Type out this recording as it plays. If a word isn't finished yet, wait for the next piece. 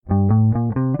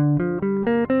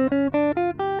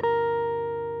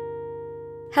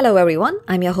Hello everyone,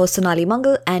 I'm your host Sonali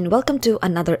Mangal and welcome to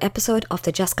another episode of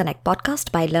the Just Connect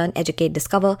podcast by Learn, Educate,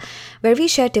 Discover, where we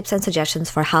share tips and suggestions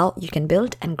for how you can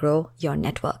build and grow your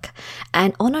network.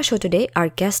 And on our show today, our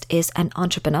guest is an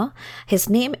entrepreneur. His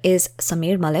name is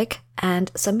Samir Malik,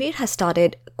 and Samir has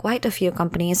started quite a few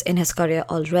companies in his career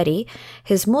already.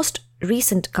 His most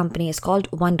recent company is called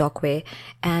One Docway,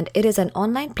 and it is an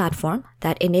online platform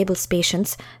that enables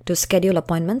patients to schedule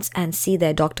appointments and see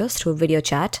their doctors through video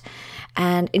chat.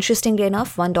 And interestingly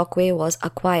enough, One Docway was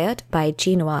acquired by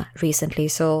Genua recently.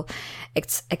 So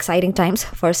it's exciting times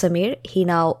for Samir. He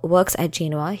now works at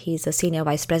Genua. He's a senior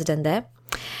vice president there.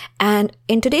 And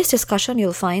in today's discussion,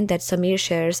 you'll find that Samir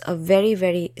shares a very,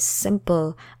 very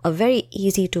simple, a very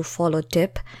easy to follow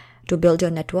tip to build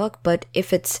your network. But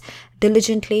if it's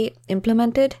diligently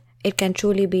implemented, it can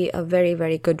truly be a very,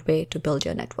 very good way to build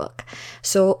your network.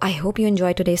 So I hope you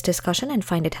enjoy today's discussion and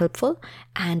find it helpful.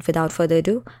 And without further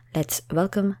ado, let's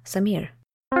welcome Samir.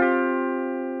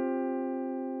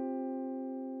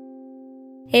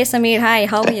 Hey Samir, hi,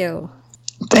 how are you?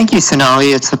 Thank you, Sonali.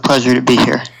 It's a pleasure to be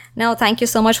here. Now, thank you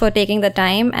so much for taking the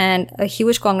time and a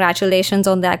huge congratulations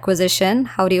on the acquisition.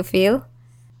 How do you feel?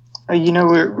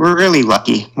 We're really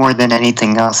lucky more than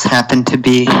anything else. Happened to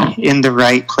be in the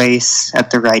right place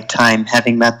at the right time,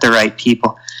 having met the right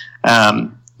people.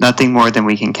 Nothing more than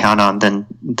we can count on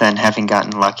than having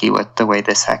gotten lucky with the way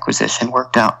this acquisition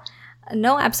worked out.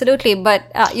 No, absolutely. But,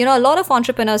 a lot of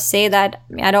entrepreneurs say that,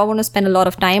 I don't want to spend a lot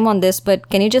of time on this, but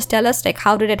can you just tell us,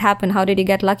 how did it happen? How did you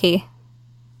get lucky?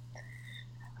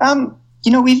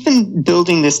 We've been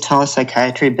building this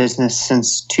telepsychiatry business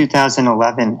since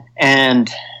 2011, and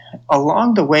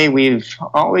along the way, we've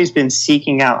always been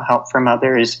seeking out help from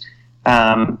others,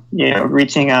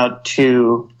 reaching out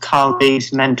to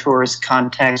colleagues, mentors,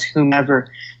 contacts,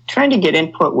 whomever, trying to get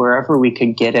input wherever we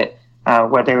could get it,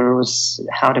 whether it was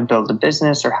how to build a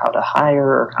business or how to hire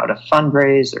or how to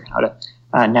fundraise or how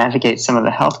to navigate some of the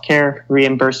healthcare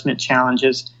reimbursement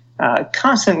challenges,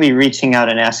 constantly reaching out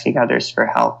and asking others for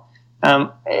help.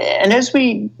 And as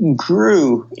we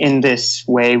grew in this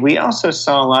way, we also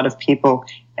saw a lot of people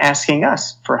asking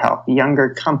us for help, younger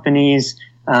companies,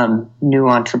 new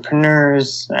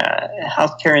entrepreneurs,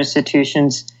 healthcare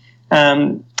institutions.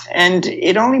 And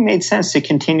it only made sense to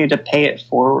continue to pay it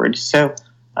forward. So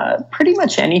pretty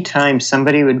much any time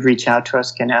somebody would reach out to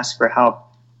us and ask for help,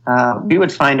 we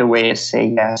would find a way to say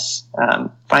yes,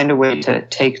 find a way to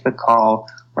take the call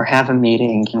or have a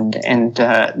meeting and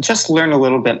just learn a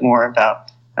little bit more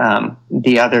about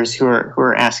the others who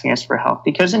are asking us for help.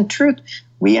 Because in truth,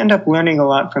 we end up learning a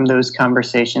lot from those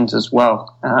conversations as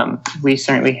well. We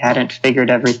certainly hadn't figured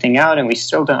everything out, and we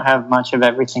still don't have much of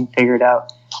everything figured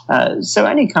out. So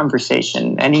any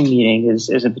conversation, any meeting is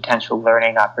a potential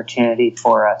learning opportunity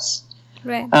for us.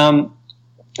 Right.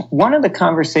 One of the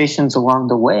conversations along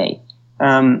the way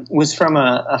was from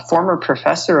a former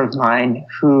professor of mine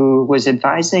who was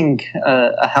advising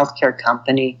a healthcare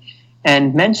company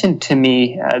and mentioned to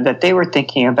me that they were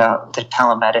thinking about the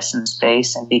telemedicine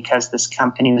space, and because this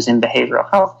company was in behavioral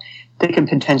health, they could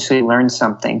potentially learn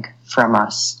something from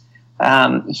us.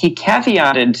 He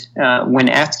caveated when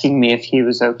asking me if he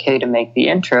was okay to make the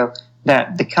intro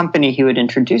that the company he would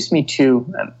introduce me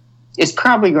to is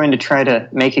probably going to try to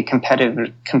make a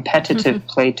competitive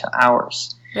play to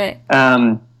ours. Right.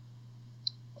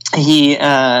 He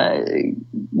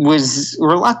was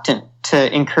reluctant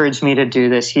to encourage me to do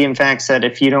this. He, in fact, said,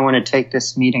 if you don't want to take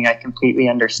this meeting, I completely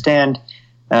understand.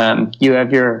 You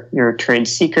have your trade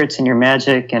secrets and your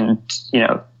magic, and,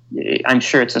 I'm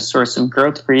sure it's a source of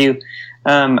growth for you.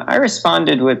 I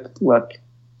responded with, look,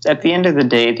 at the end of the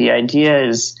day, the idea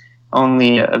is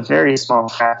only a very small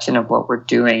fraction of what we're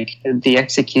doing. The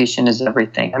execution is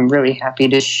everything. I'm really happy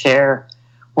to share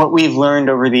what we've learned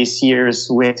over these years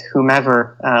with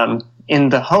whomever, in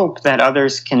the hope that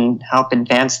others can help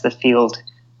advance the field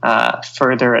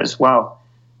further as well.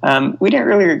 We didn't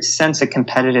really sense a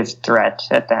competitive threat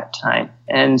at that time.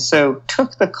 And so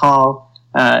took the call,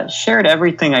 shared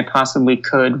everything I possibly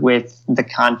could with the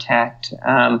contact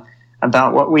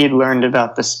about what we had learned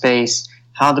about the space,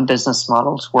 how the business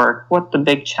models work, what the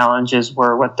big challenges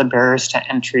were, what the barriers to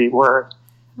entry were,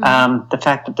 the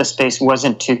fact that the space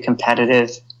wasn't too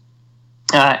competitive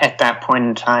at that point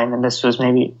in time, and this was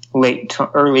maybe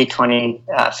early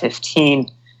 2015.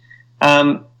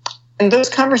 And those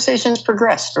conversations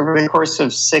progressed over the course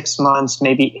of 6 months,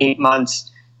 maybe 8 months,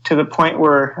 to the point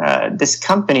where this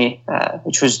company,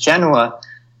 which was Genua,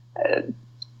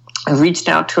 reached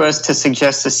out to us to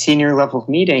suggest a senior level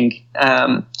meeting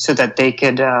so that they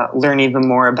could learn even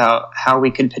more about how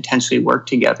we could potentially work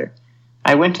together.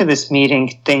 I went to this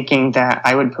meeting thinking that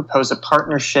I would propose a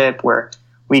partnership where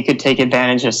we could take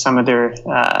advantage of some of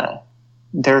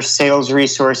their sales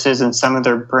resources and some of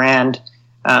their brand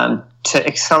to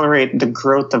accelerate the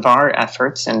growth of our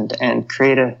efforts and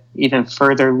create a even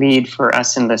further lead for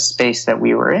us in the space that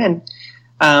we were in.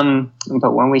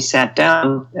 But when we sat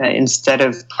down, instead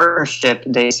of partnership,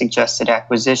 they suggested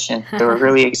acquisition. They were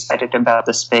really excited about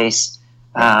the space.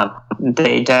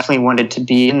 They definitely wanted to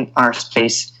be in our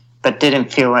space, but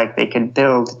didn't feel like they could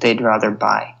build. They'd rather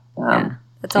buy.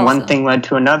 That's awesome. One thing led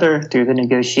to another. Through the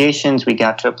negotiations, we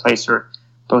got to a place where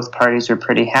both parties were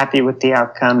pretty happy with the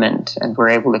outcome and were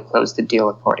able to close the deal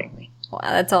accordingly. Wow,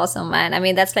 that's awesome, man. I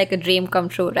mean, that's like a dream come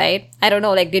true, right? I don't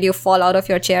know, like, did you fall out of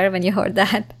your chair when you heard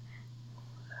that?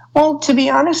 Well, to be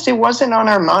honest, it wasn't on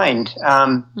our mind.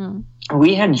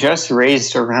 We had just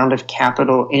raised a round of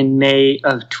capital in May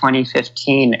of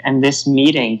 2015, and this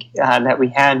meeting that we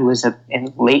had was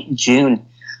in late June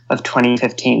of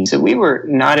 2015. So we were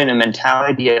not in a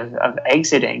mentality of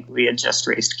exiting. We had just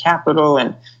raised capital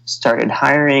and started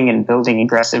hiring and building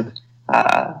aggressive,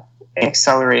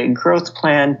 accelerated growth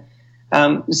plan.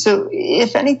 So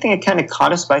if anything, it kind of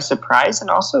caught us by surprise and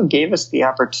also gave us the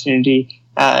opportunity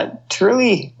to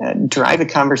really drive the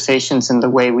conversations in the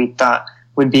way we thought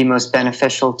would be most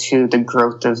beneficial to the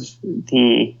growth of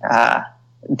the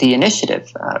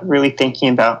initiative. Really thinking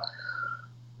about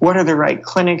what are the right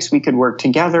clinics we could work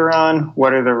together on,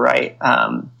 what are the right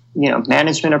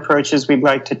management approaches we'd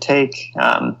like to take,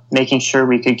 making sure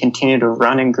we could continue to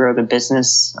run and grow the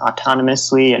business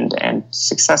autonomously and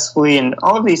successfully, and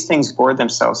all of these things bore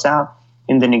themselves out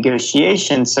in the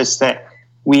negotiations such that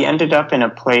we ended up in a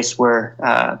place where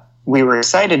we were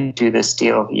excited to do this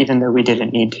deal, even though we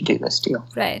didn't need to do this deal.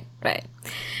 Right.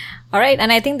 All right.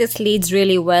 And I think this leads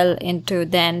really well into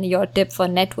then your tip for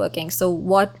networking. So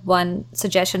what one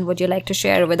suggestion would you like to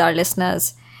share with our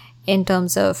listeners in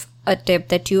terms of a tip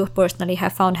that you personally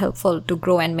have found helpful to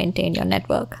grow and maintain your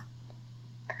network?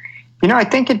 I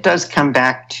think it does come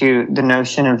back to the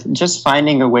notion of just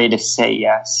finding a way to say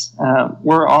yes.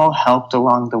 We're all helped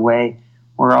along the way.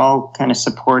 We're all kind of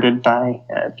supported by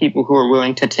people who are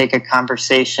willing to take a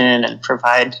conversation and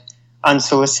provide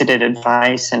unsolicited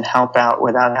advice and help out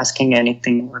without asking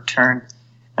anything in return.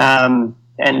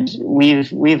 And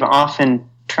we've often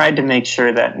tried to make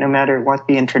sure that no matter what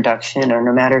the introduction or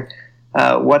no matter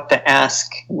what the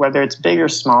ask, whether it's big or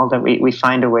small, that we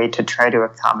find a way to try to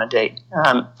accommodate.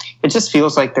 It just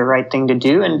feels like the right thing to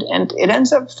do, and it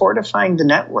ends up fortifying the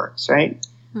networks, right?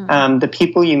 The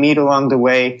people you meet along the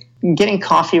way, getting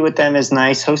coffee with them is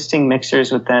nice, hosting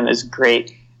mixers with them is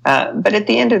great. But at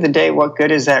the end of the day, what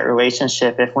good is that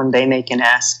relationship if when they make an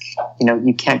ask,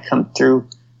 you can't come through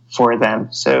for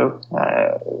them? So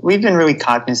we've been really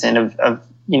cognizant of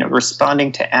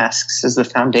responding to asks as the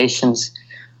foundations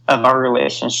of our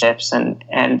relationships,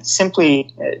 and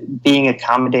simply being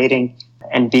accommodating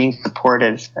and being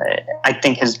supportive, I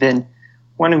think has been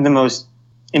one of the most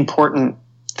important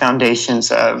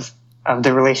foundations of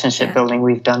the relationship building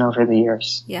we've done over the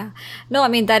years. Yeah. No, I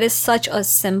mean, that is such a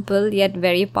simple yet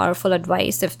very powerful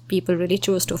advice if people really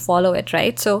choose to follow it,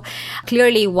 right? So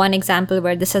clearly one example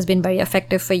where this has been very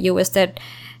effective for you is that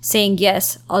saying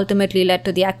yes ultimately led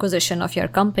to the acquisition of your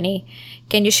company.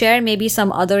 Can you share maybe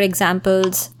some other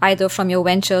examples, either from your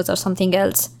ventures or something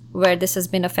else, where this has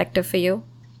been effective for you?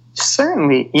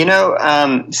 Certainly.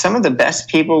 Some of the best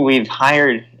people we've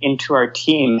hired into our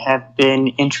team have been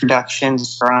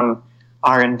introductions from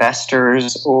our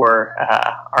investors or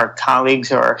our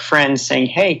colleagues or our friends saying,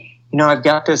 hey, I've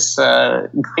got this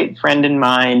great friend in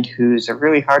mind who's a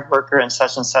really hard worker and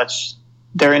such.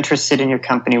 They're interested in your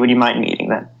company. Would you mind meeting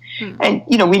them? And,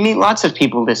 we meet lots of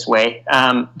people this way.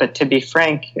 But to be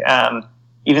frank,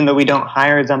 even though we don't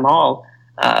hire them all,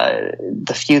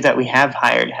 the few that we have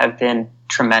hired have been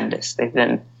tremendous. They've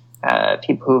been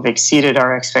people who've exceeded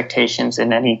our expectations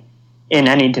in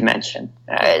any dimension.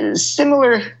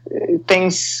 Similar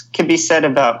things can be said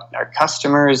about our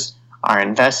customers, our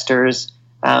investors,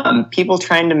 people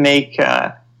trying to make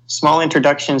small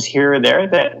introductions here or there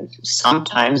that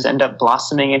sometimes end up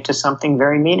blossoming into something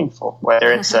very meaningful,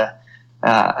 whether it's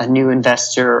a new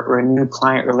investor or a new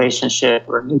client relationship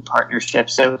or a new partnership.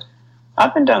 So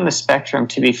up and down the spectrum,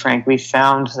 to be frank, we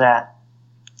found that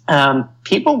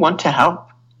people want to help.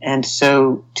 And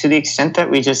so to the extent that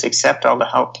we just accept all the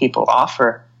help people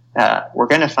offer, we're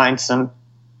going to find some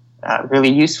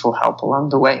really useful help along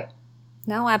the way.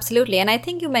 No, absolutely. And I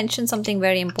think you mentioned something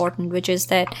very important, which is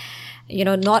that,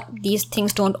 not these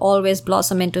things don't always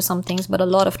blossom into some things, but a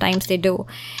lot of times they do.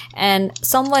 And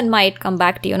someone might come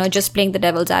back to you, just playing the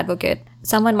devil's advocate.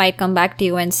 Someone might come back to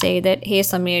you and say that, hey,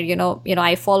 Samir,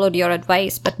 I followed your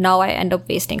advice, but now I end up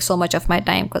wasting so much of my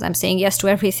time because I'm saying yes to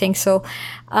everything. So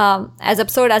as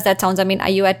absurd as that sounds, are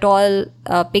you at all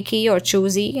picky or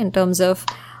choosy in terms of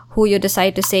who you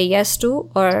decide to say yes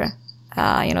to? Or,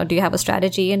 do you have a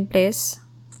strategy in place?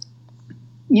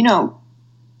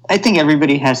 I think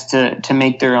everybody has to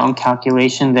make their own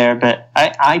calculation there, but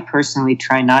I personally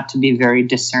try not to be very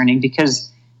discerning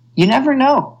because you never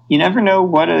know. You never know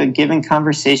what a given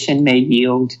conversation may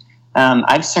yield.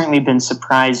 I've certainly been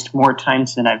surprised more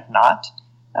times than I've not.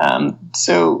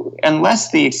 So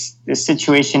unless the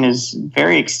situation is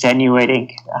very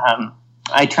extenuating,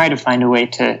 I try to find a way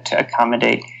to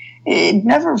accommodate. It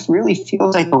never really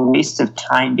feels like a waste of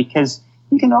time because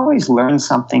you can always learn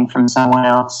something from someone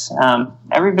else.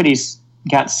 Everybody's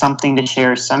got something to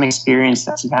share, some experience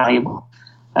that's valuable.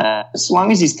 As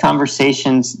long as these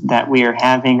conversations that we are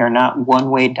having are not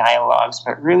one-way dialogues,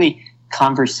 but really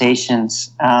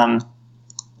conversations,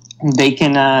 they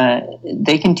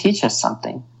can teach us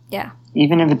something. Yeah.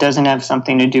 Even if it doesn't have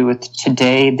something to do with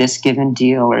today, this given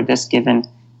deal or this given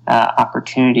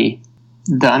opportunity,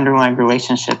 the underlying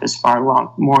relationship is far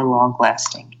more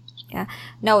long-lasting. Yeah,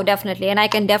 no, definitely. And I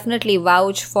can definitely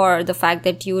vouch for the fact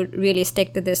that you really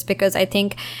stick to this because I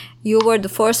think you were the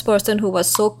first person who was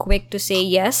so quick to say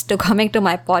yes to coming to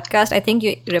my podcast. I think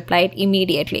you replied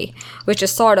immediately, which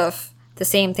is sort of the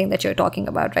same thing that you're talking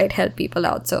about, right? Help people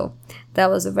out. So that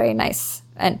was a very nice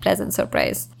and pleasant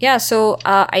surprise. Yeah, so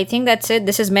I think that's it.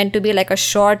 This is meant to be like a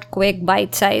short, quick,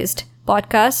 bite-sized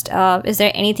podcast. Is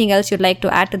there anything else you'd like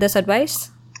to add to this advice?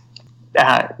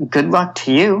 Good luck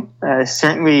to you.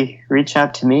 Certainly reach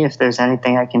out to me if there's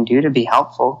anything I can do to be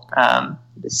helpful.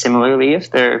 Similarly,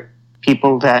 if there are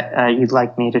people that you'd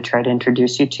like me to try to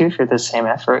introduce you to for the same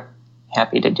effort,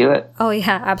 happy to do it. Oh,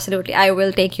 yeah, absolutely. I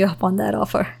will take you up on that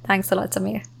offer. Thanks a lot,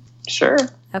 Samir. Sure.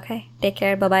 Okay. Take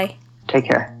care. Bye-bye. Take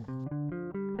care.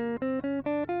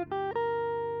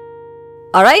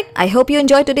 Alright, I hope you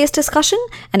enjoyed today's discussion,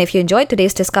 and if you enjoyed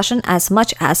today's discussion as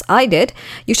much as I did,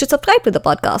 you should subscribe to the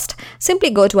podcast.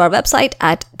 Simply go to our website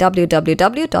at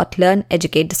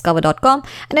www.learneducatediscover.com,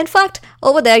 and in fact,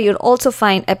 over there you'll also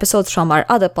find episodes from our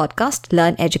other podcast,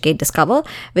 Learn, Educate, Discover,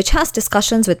 which has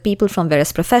discussions with people from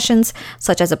various professions,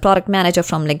 such as a product manager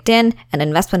from LinkedIn, an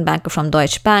investment banker from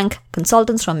Deutsche Bank,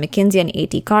 consultants from McKinsey and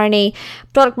A.T. Kearney,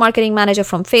 product marketing manager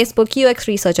from Facebook, UX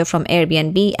researcher from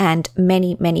Airbnb, and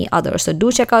many, many others. So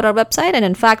do check out our website, and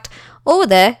in fact, over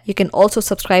there, you can also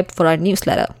subscribe for our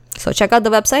newsletter. So check out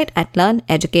the website at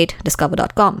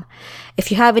learneducatediscover.com. If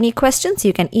you have any questions,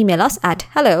 you can email us at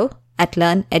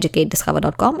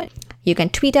hello@learneducatediscover.com. You can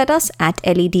tweet at us at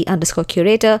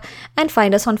LED_curator and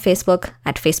find us on Facebook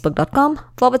at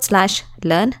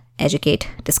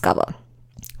facebook.com/learneducatediscover.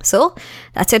 So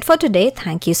that's it for today.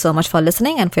 Thank you so much for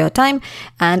listening and for your time.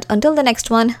 And until the next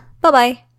one, bye-bye.